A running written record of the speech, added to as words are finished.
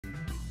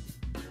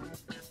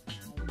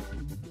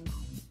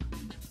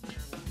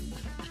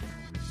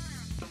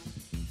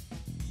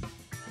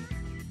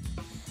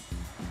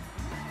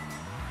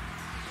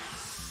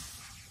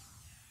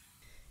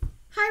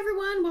Hi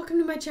everyone, welcome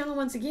to my channel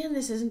once again.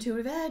 This is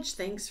IntuitiveEdge.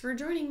 Thanks for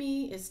joining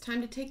me. It's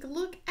time to take a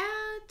look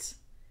at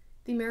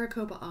the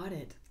Maricopa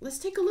audit. Let's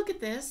take a look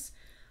at this.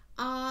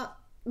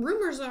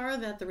 Rumors are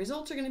that the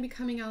results are going to be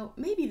coming out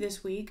maybe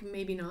this week,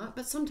 maybe not,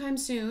 but sometime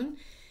soon.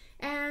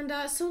 And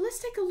so let's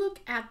take a look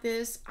at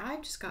this.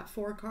 I've just got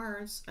 4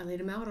 cards. I laid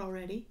them out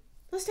already.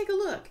 Let's take a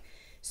look.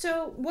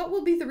 So what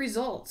will be the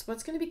results?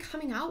 What's going to be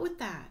coming out with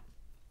that?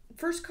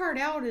 First card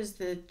out is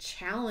the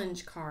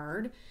challenge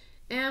card.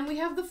 And we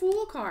have the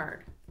Fool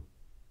card.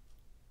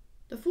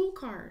 The Fool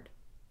card.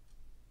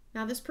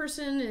 Now this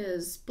person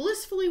is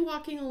blissfully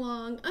walking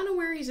along,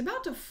 unaware he's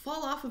about to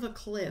fall off of a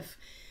cliff.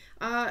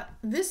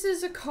 This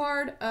is a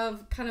card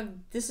of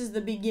this is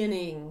the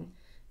beginning,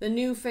 the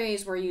new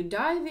phase where you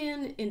dive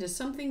into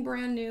something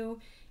brand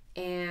new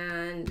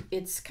and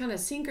it's kind of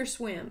sink or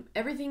swim.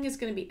 Everything is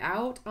going to be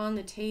out on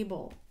the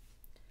table.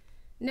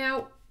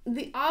 Now,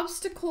 the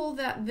obstacle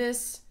that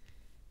this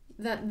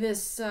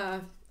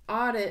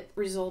audit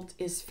result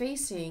is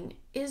facing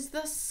is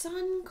the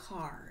Sun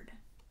card.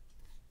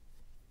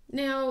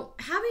 Now,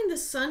 having the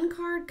Sun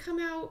card come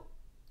out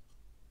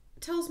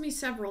tells me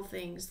several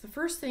things. The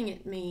first thing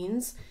it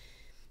means,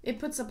 it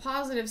puts a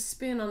positive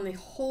spin on the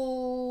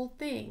whole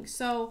thing.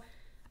 So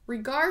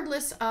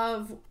regardless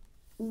of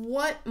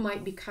what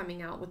might be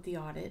coming out with the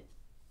audit,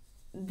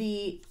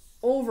 the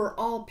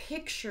overall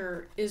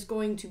picture is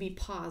going to be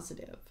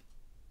positive.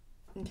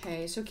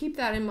 Okay, so keep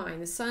that in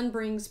mind. The Sun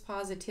brings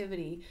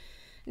positivity.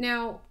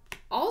 Now,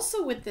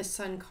 also with this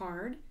Sun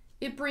card,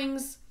 it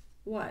brings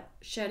what?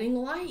 Shedding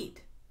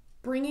light,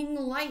 bringing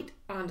light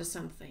onto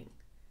something.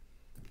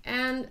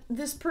 And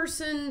this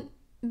person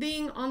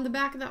being on the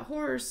back of that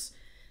horse,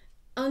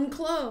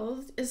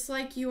 unclothed, is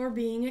like you're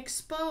being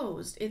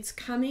exposed. It's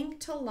coming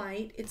to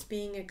light, it's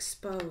being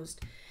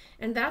exposed.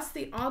 And that's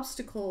the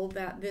obstacle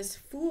that this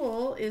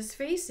Fool is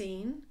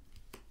facing,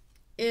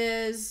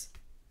 is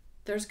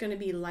there's going to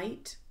be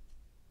light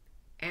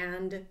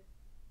and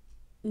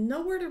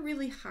nowhere to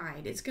really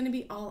hide. It's going to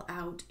be all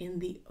out in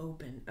the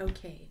open.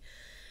 Okay.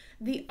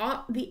 The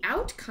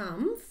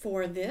outcome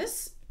for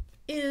this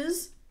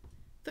is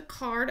the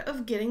card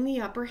of getting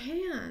the upper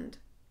hand.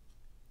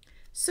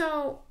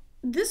 So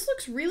this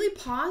looks really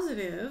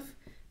positive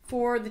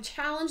for the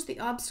challenge, the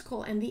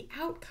obstacle, and the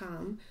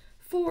outcome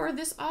for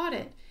this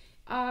audit.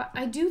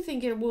 I do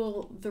think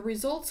the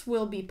results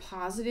will be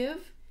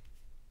positive.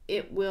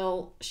 It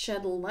will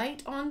shed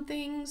light on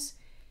things,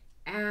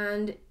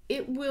 and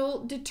it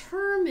will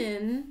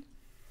determine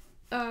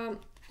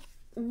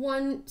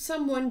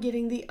someone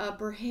getting the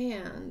upper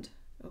hand.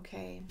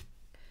 Okay.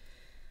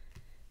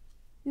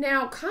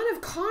 Now, kind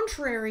of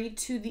contrary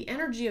to the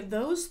energy of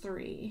those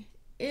 3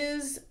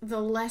 is the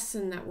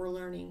lesson that we're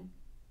learning.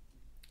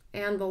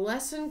 And the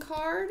lesson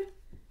card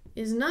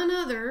is none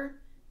other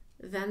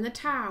than the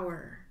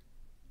Tower,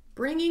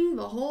 bringing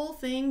the whole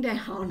thing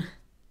down.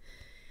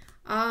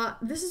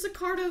 This is a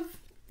card of,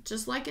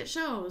 just like it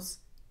shows,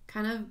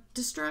 kind of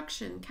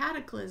destruction,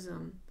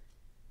 cataclysm,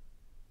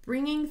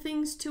 bringing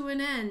things to an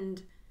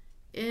end.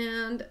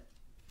 And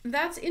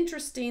that's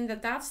interesting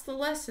that that's the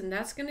lesson.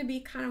 That's going to be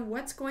kind of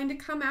what's going to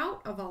come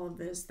out of all of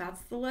this.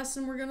 That's the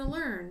lesson we're going to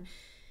learn,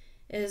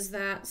 is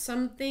that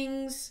some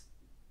things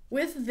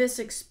with this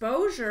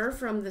exposure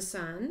from the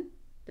Sun,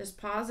 this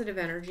positive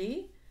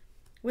energy,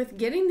 with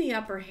getting the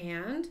upper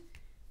hand,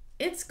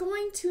 it's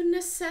going to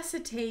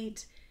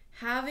necessitate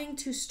having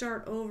to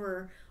start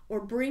over or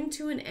bring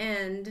to an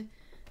end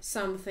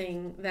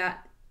something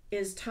that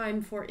is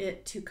time for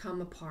it to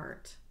come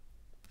apart.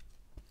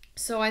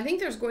 So I think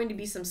there's going to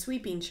be some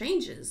sweeping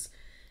changes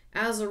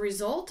as a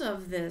result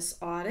of this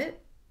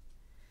audit,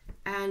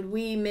 and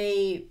we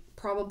may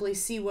probably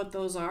see what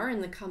those are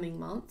in the coming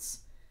months.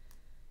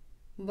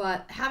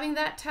 But having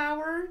that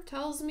Tower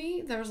tells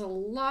me there's a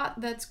lot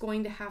that's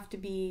going to have to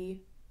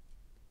be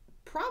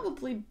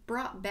probably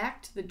brought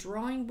back to the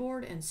drawing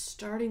board and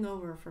starting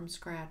over from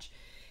scratch,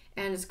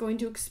 and it's going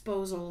to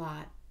expose a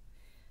lot.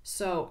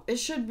 So it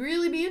should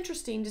really be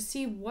interesting to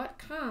see what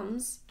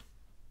comes.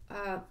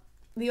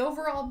 The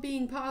overall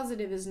being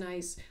positive is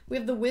nice. We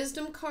have the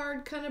Wisdom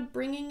card kind of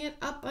bringing it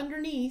up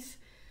underneath.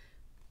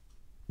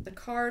 The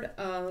card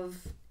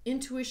of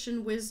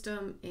intuition,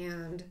 wisdom,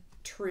 and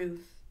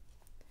truth,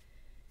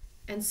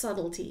 and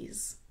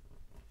subtleties.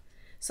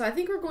 So I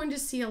think we're going to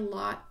see a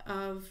lot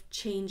of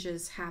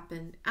changes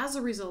happen as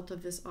a result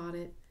of this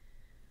audit.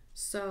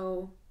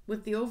 So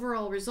with the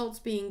overall results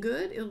being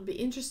good, it'll be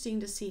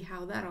interesting to see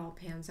how that all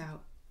pans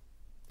out.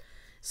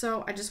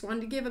 So I just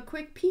wanted to give a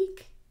quick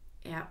peek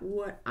at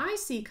what I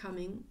see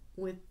coming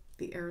with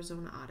the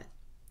Arizona audit.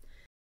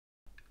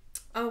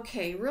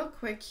 Okay, real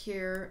quick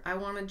here, I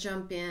want to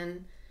jump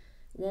in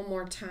one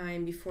more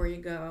time before you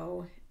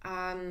go.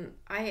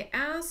 I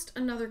asked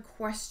another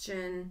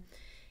question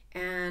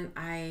and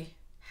I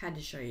had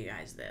to show you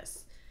guys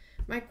this.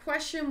 My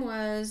question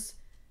was,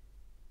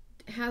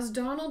 has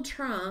Donald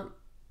Trump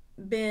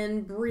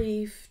been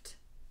briefed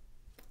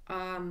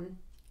on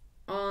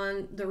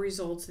on the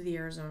results of the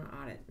Arizona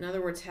audit. In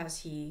other words, has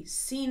he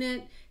seen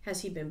it?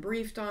 Has he been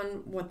briefed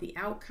on what the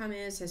outcome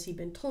is? Has he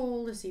been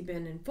told? Has he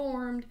been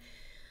informed?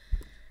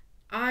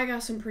 I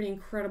got some pretty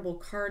incredible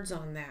cards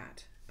on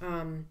that.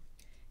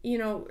 You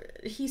know,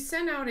 he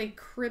sent out a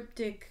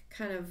cryptic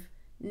kind of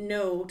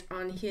note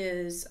on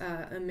his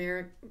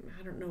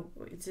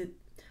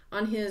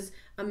on his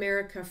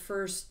America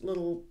First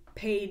little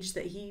page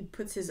that he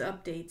puts his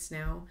updates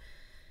now.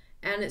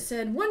 And it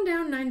said 1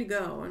 down, 9 to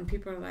go. And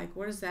people are like,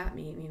 what does that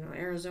mean? You know,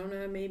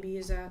 Arizona maybe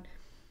is that.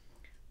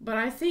 But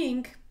I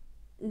think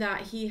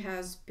that he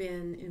has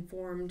been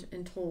informed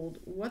and told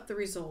what the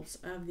results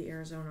of the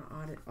Arizona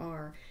audit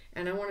are.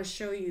 And I want to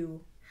show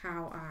you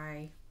how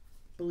I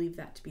believe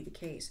that to be the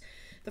case.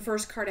 The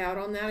first card out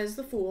on that is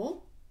the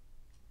Fool.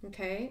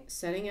 Okay,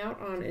 setting out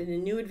on a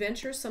new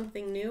adventure,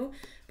 something new.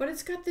 But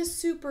it's got this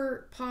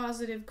super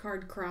positive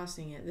card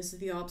crossing it. This is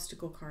the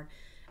obstacle card.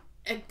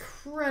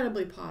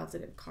 Incredibly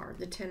positive card,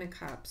 the 10 of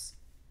Cups.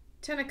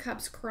 10 of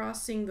Cups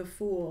crossing the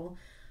Fool.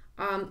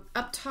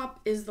 Up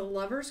top is the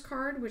Lover's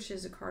card, which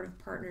is a card of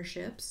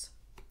partnerships.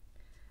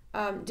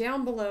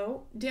 Down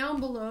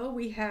below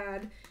we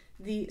had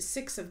the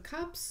 6 of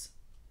Cups,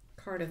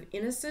 card of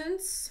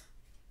innocence,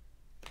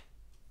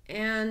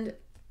 and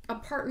a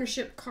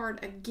partnership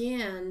card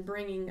again,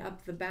 bringing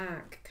up the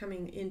back,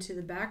 coming into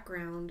the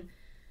background,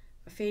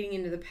 fading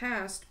into the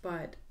past,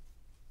 but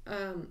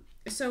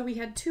so we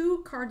had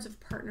 2 cards of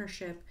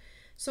partnership.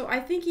 So I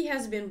think he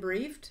has been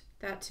briefed.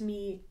 That to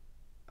me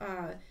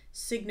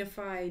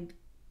signified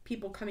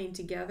people coming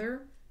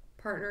together,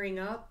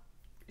 partnering up,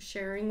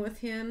 sharing with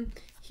him.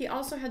 He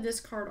also had this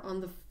card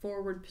on the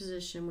forward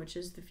position, which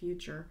is the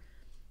future.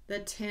 The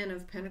 10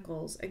 of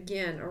Pentacles.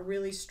 Again, a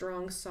really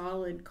strong,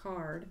 solid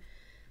card.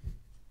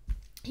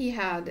 He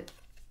had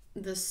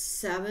the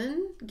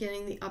 7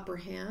 getting the upper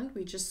hand.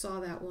 We just saw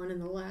that one in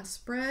the last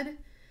spread.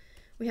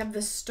 We have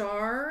the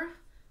Star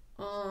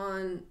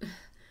on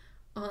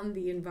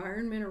the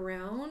environment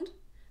around.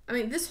 I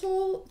mean, this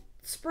whole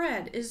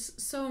spread is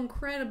so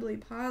incredibly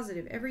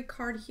positive. Every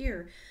card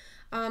here.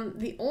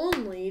 The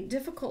only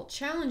difficult,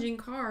 challenging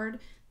card,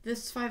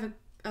 this 5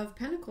 of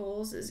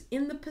Pentacles, is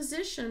in the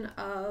position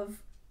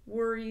of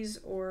worries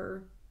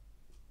or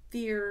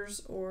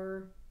fears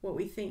or what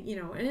we think, you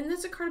know, and then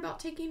that's a card about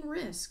taking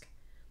risk.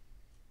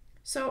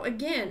 So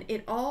again,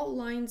 it all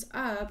lines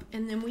up,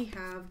 and then we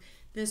have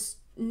this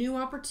new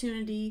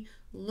opportunity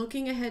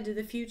looking ahead to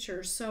the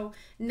future. So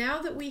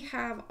now that we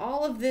have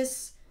all of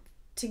this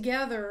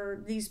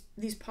together,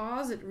 these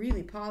positive,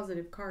 really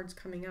positive cards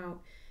coming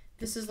out,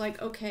 this is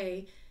like,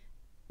 okay,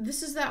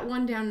 this is that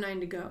 1 down, 9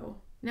 to go.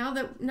 Now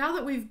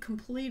that we've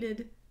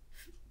completed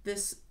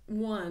this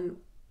one,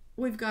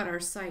 we've got our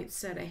sights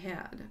set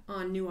ahead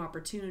on new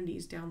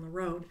opportunities down the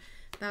road.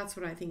 That's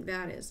what I think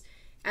that is.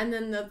 And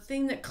then the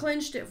thing that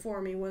clinched it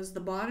for me was the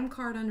bottom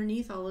card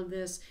underneath all of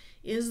this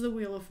is the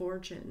Wheel of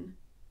Fortune.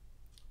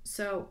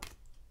 So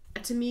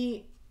to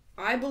me,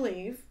 I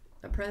believe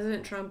that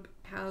President Trump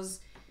has,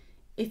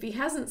 if he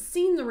hasn't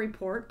seen the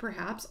report,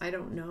 perhaps, I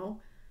don't know,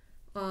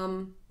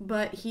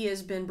 but he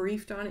has been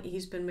briefed on it.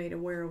 He's been made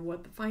aware of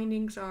what the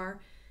findings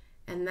are.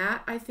 And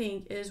that, I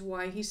think, is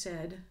why he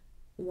said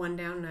 1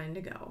 down, 9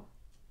 to go.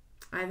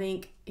 I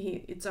think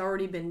it's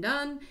already been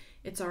done.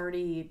 It's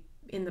already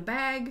in the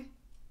bag.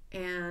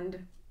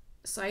 And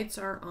sights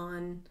are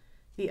on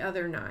the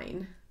other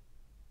 9,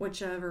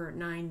 whichever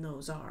 9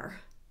 those are.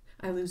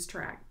 I lose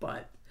track,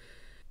 but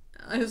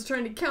I was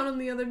trying to count them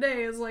the other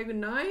day. I was like,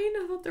 9?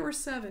 I thought there were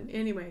 7.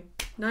 Anyway,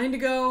 9 to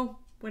go,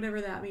 whatever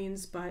that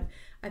means, but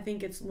I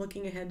think it's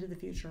looking ahead to the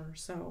future.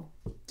 So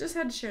just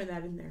had to share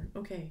that in there.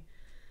 Okay,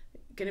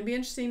 gonna be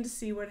interesting to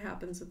see what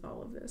happens with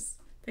all of this.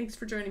 Thanks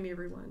for joining me,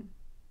 everyone.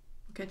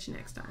 I'll catch you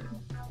next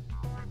time.